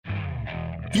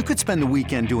You could spend the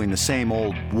weekend doing the same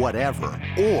old whatever,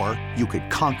 or you could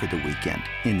conquer the weekend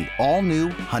in the all-new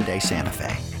Hyundai Santa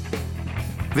Fe.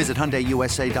 Visit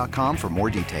HyundaiUSA.com for more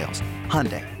details.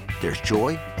 Hyundai, there's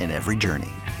joy in every journey.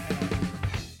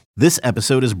 This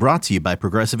episode is brought to you by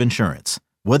Progressive Insurance.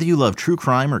 Whether you love true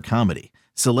crime or comedy,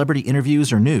 celebrity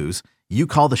interviews or news, you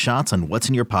call the shots on what's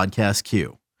in your podcast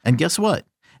queue. And guess what?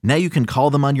 Now you can call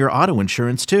them on your auto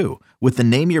insurance too with the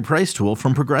Name Your Price tool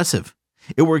from Progressive.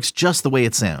 It works just the way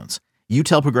it sounds. You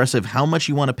tell Progressive how much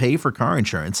you want to pay for car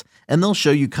insurance, and they'll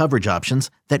show you coverage options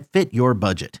that fit your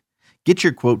budget. Get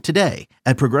your quote today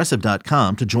at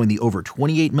Progressive.com to join the over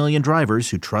 28 million drivers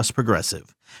who trust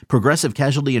Progressive. Progressive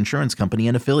Casualty Insurance Company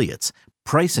and Affiliates.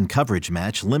 Price and coverage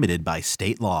match limited by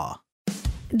state law.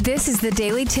 This is the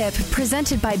Daily Tip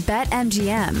presented by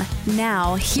BetMGM.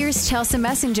 Now, here's Chelsea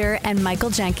Messenger and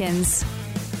Michael Jenkins.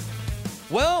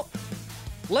 Well,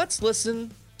 let's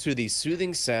listen to the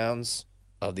soothing sounds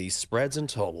of the spreads and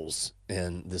totals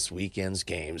in this weekend's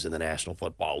games in the National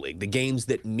Football League, the games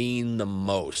that mean the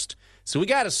most. So we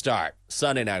got to start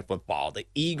Sunday Night Football, the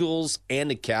Eagles and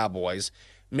the Cowboys.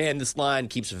 Man, this line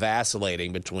keeps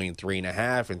vacillating between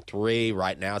 3.5 and 3.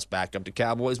 Right now it's back up to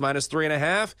Cowboys minus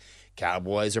 3.5.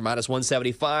 Cowboys are minus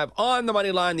 175 on the money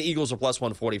line. The Eagles are plus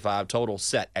 145. Total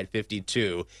set at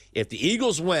 52. If the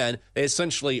Eagles win, they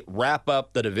essentially wrap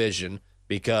up the division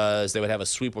because they would have a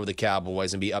sweep over the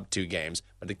Cowboys and be up 2 games.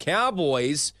 But the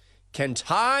Cowboys can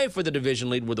tie for the division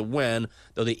lead with a win,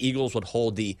 though the Eagles would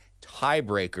hold the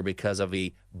tiebreaker because of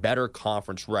a better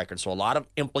conference record. So a lot of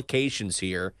implications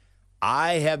here.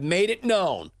 I have made it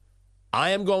known. I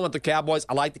am going with the Cowboys.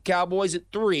 I like the Cowboys at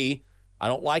 3. I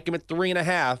don't like them at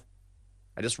 3.5.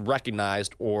 I just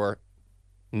recognized or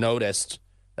noticed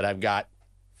that I've got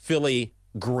Philly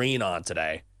green on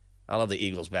today. I love the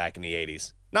Eagles back in the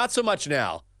 80s. Not so much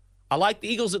now. I like the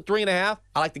Eagles at 3.5.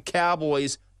 I like the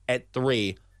Cowboys at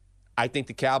 3. I think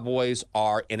the Cowboys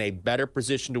are in a better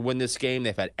position to win this game.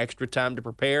 They've had extra time to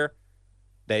prepare.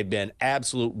 They've been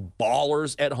absolute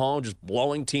ballers at home, just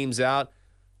blowing teams out.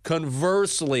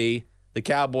 Conversely, the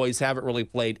Cowboys haven't really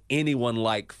played anyone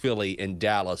like Philly in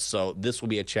Dallas, so this will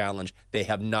be a challenge they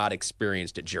have not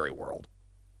experienced at Jerry World.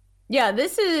 Yeah,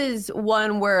 this is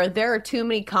one where there are too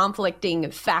many conflicting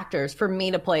factors for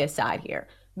me to play aside here.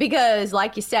 Because,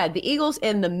 like you said, the Eagles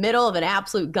in the middle of an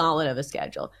absolute gauntlet of a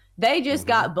schedule. They just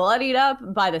got bloodied up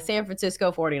by the San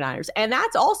Francisco 49ers. And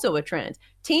that's also a trend.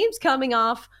 Teams coming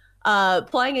off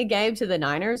playing a game to the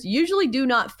Niners usually do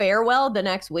not fare well the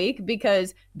next week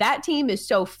because that team is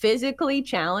so physically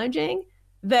challenging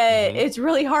that it's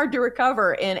really hard to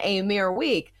recover in a mere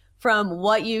week from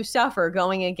what you suffer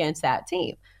going against that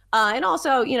team. And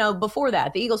also, before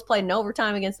that, the Eagles played in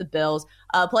overtime against the Bills,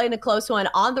 played in a close one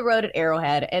on the road at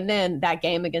Arrowhead, and then that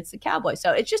game against the Cowboys.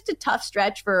 So it's just a tough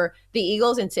stretch for the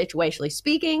Eagles. And situationally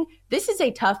speaking, this is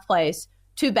a tough place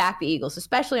to back the Eagles,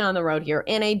 especially on the road here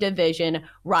in a division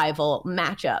rival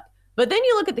matchup. But then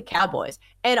you look at the Cowboys,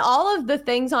 and all of the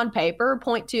things on paper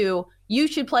point to you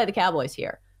should play the Cowboys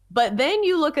here. But then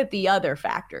you look at the other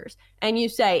factors, and you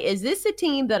say, is this a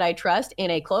team that I trust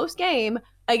in a close game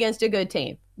against a good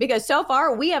team? Because so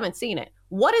far, we haven't seen it.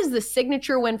 What is the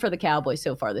signature win for the Cowboys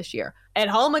so far this year? At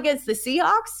home against the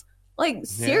Seahawks?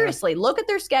 Seriously, look at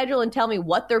their schedule and tell me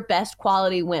what their best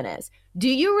quality win is. Do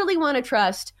you really want to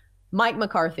trust Mike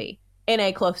McCarthy in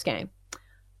a close game?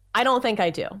 I don't think I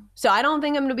do. So I don't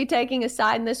think I'm going to be taking a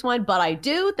side in this one, but I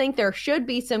do think there should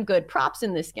be some good props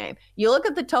in this game. You look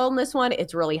at the total in this one,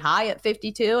 it's really high at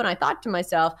 52, and I thought to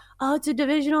myself, oh, it's a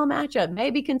divisional matchup.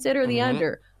 Maybe consider the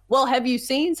under. Well, have you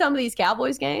seen some of these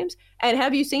Cowboys games? And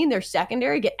have you seen their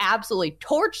secondary get absolutely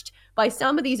torched by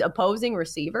some of these opposing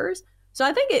receivers? So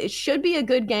I think it should be a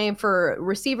good game for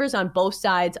receivers on both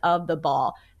sides of the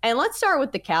ball. And let's start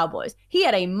with the Cowboys. He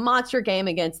had a monster game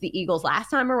against the Eagles last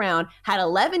time around, had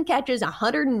 11 catches,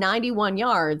 191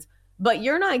 yards, but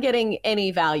you're not getting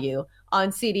any value on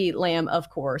CeeDee Lamb, of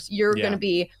course. You're going to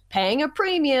be paying a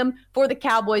premium for the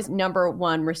Cowboys' number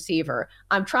 1 receiver.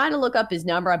 I'm trying to look up his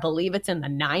number. I believe it's in the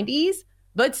 90s,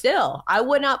 but still, I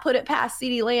would not put it past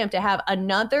CeeDee Lamb to have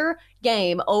another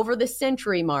game over the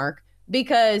century mark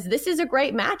because this is a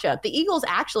great matchup. The Eagles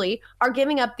actually are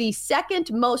giving up the second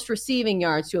most receiving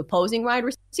yards to opposing wide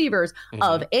receivers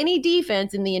of any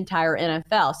defense in the entire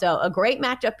NFL. So a great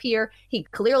matchup here. He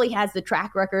clearly has the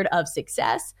track record of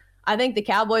success. I think the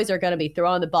Cowboys are going to be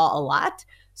throwing the ball a lot.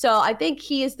 So I think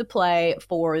he is the play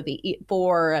for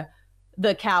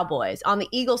the Cowboys. On the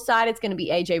Eagles side, it's going to be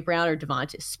A.J. Brown or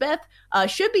Devonta Smith.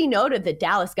 Should be noted that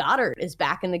Dallas Goedert is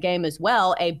back in the game as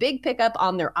well. A big pickup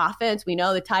on their offense. We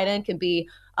know the tight end can be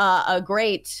a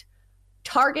great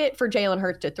target for Jalen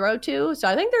Hurts to throw to. So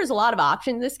I think there's a lot of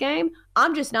options in this game.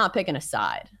 I'm just not picking a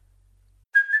side.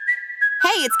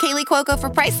 Hey, it's Kaylee Cuoco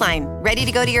for Priceline. Ready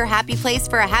to go to your happy place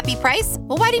for a happy price?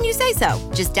 Well, why didn't you say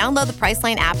so? Just download the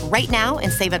Priceline app right now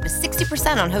and save up to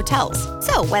 60% on hotels.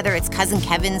 So whether it's Cousin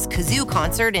Kevin's Kazoo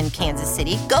Concert in Kansas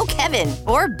City, go Kevin,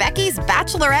 or Becky's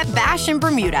Bachelorette Bash in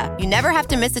Bermuda, you never have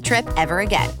to miss a trip ever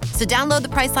again. So download the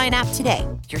Priceline app today.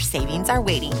 Your savings are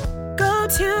waiting. Go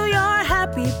to your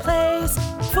happy place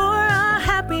for a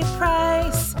happy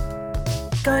price.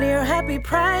 Go to your happy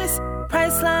price,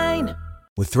 Priceline.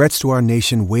 With threats to our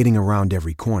nation waiting around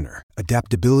every corner,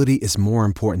 adaptability is more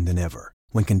important than ever.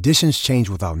 When conditions change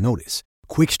without notice,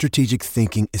 quick strategic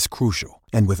thinking is crucial.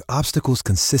 And with obstacles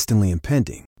consistently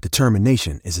impending,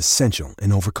 determination is essential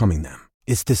in overcoming them.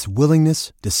 It's this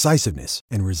willingness, decisiveness,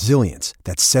 and resilience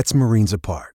that sets Marines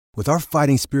apart. With our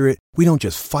fighting spirit, we don't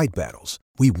just fight battles,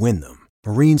 we win them.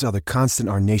 Marines are the constant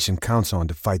our nation counts on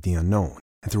to fight the unknown.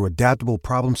 And through adaptable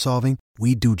problem solving,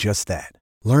 we do just that.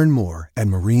 Learn more at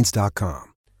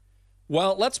Marines.com.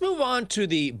 Well, let's move on to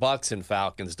the Bucks and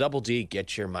Falcons. Double D,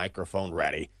 get your microphone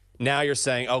ready. Now you're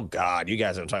saying, oh, God, you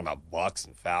guys are talking about Bucks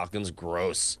and Falcons.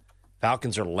 Gross.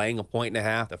 Falcons are laying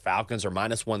 1.5. The Falcons are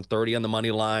minus 130 on the money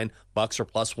line. Bucks are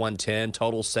plus 110.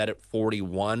 Total set at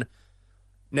 41.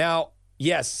 Now,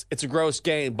 yes, it's a gross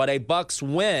game, but a Bucks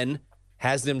win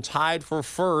has them tied for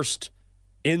first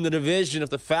in the division. If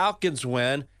the Falcons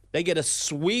win, they get a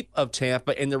sweep of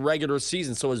Tampa in the regular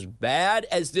season. So as bad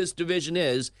as this division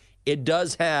is, it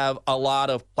does have a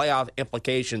lot of playoff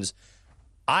implications.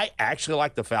 I actually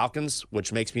like the Falcons,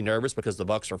 which makes me nervous because the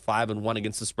Bucks are 5-1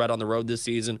 against the spread on the road this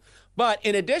season. But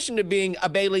in addition to being a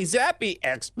Bailey Zappi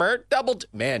expert, Double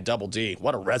D,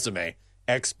 what a resume.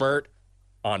 Expert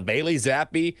on Bailey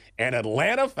Zappi and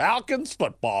Atlanta Falcons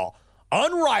football.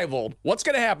 Unrivaled. What's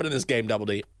going to happen in this game, Double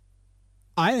D?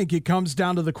 I think it comes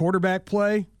down to the quarterback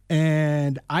play,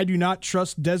 and I do not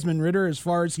trust Desmond Ridder as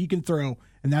far as he can throw,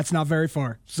 and that's not very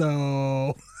far.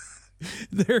 So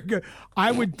they're good.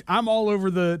 I'm all over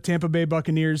the Tampa Bay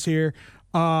Buccaneers here.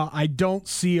 I don't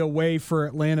see a way for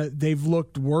Atlanta. They've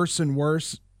looked worse and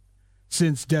worse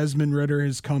since Desmond Ridder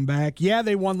has come back. Yeah,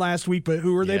 they won last week, but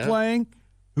who are they playing?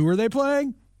 Who are they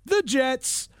playing? The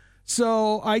Jets.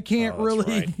 So I can't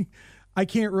I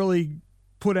can't really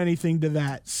put anything to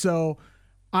that. So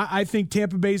I think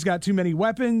Tampa Bay's got too many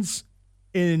weapons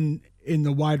in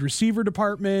the wide receiver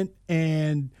department,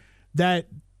 and that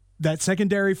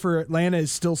secondary for Atlanta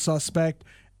is still suspect.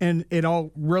 And it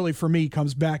all really, for me,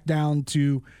 comes back down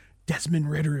to Desmond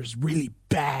Ridder is really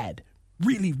bad.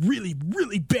 Really, really,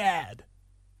 really bad.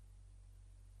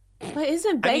 But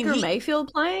isn't Baker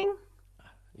Mayfield playing?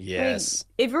 Yes.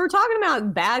 I mean, if we're talking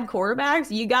about bad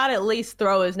quarterbacks, you got to at least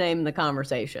throw his name in the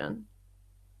conversation.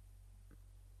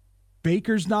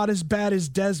 Baker's not as bad as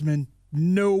Desmond.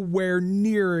 Nowhere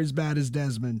near as bad as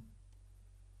Desmond.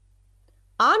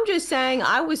 I'm just saying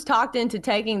I was talked into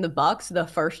taking the Bucks the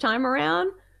first time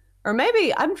around. Or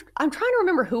maybe I'm trying to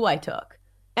remember who I took.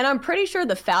 And I'm pretty sure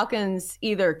the Falcons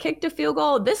either kicked a field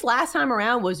goal. This last time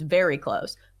around was very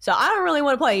close. So I don't really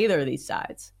want to play either of these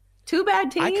sides. Two bad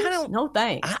teams? No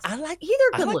thanks. I like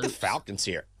the Falcons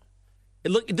here.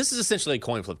 Look, this is essentially a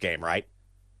coin flip game, right?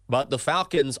 But the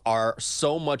Falcons are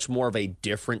so much more of a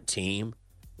different team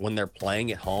when they're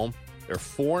playing at home. They're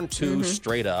 4-2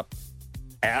 straight up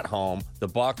at home. The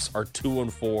Bucks are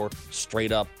 2-4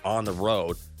 straight up on the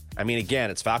road. I mean, again,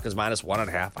 it's Falcons minus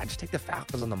 1.5. I just take the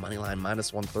Falcons on the money line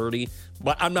minus 130.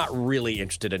 But I'm not really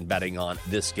interested in betting on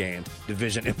this game,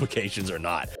 division implications or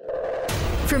not.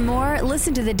 For more,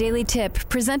 listen to the Daily Tip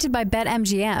presented by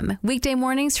BetMGM. Weekday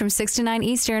mornings from 6 to 9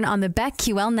 Eastern on the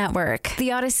BetQL network,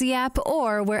 the Odyssey app,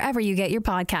 or wherever you get your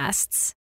podcasts.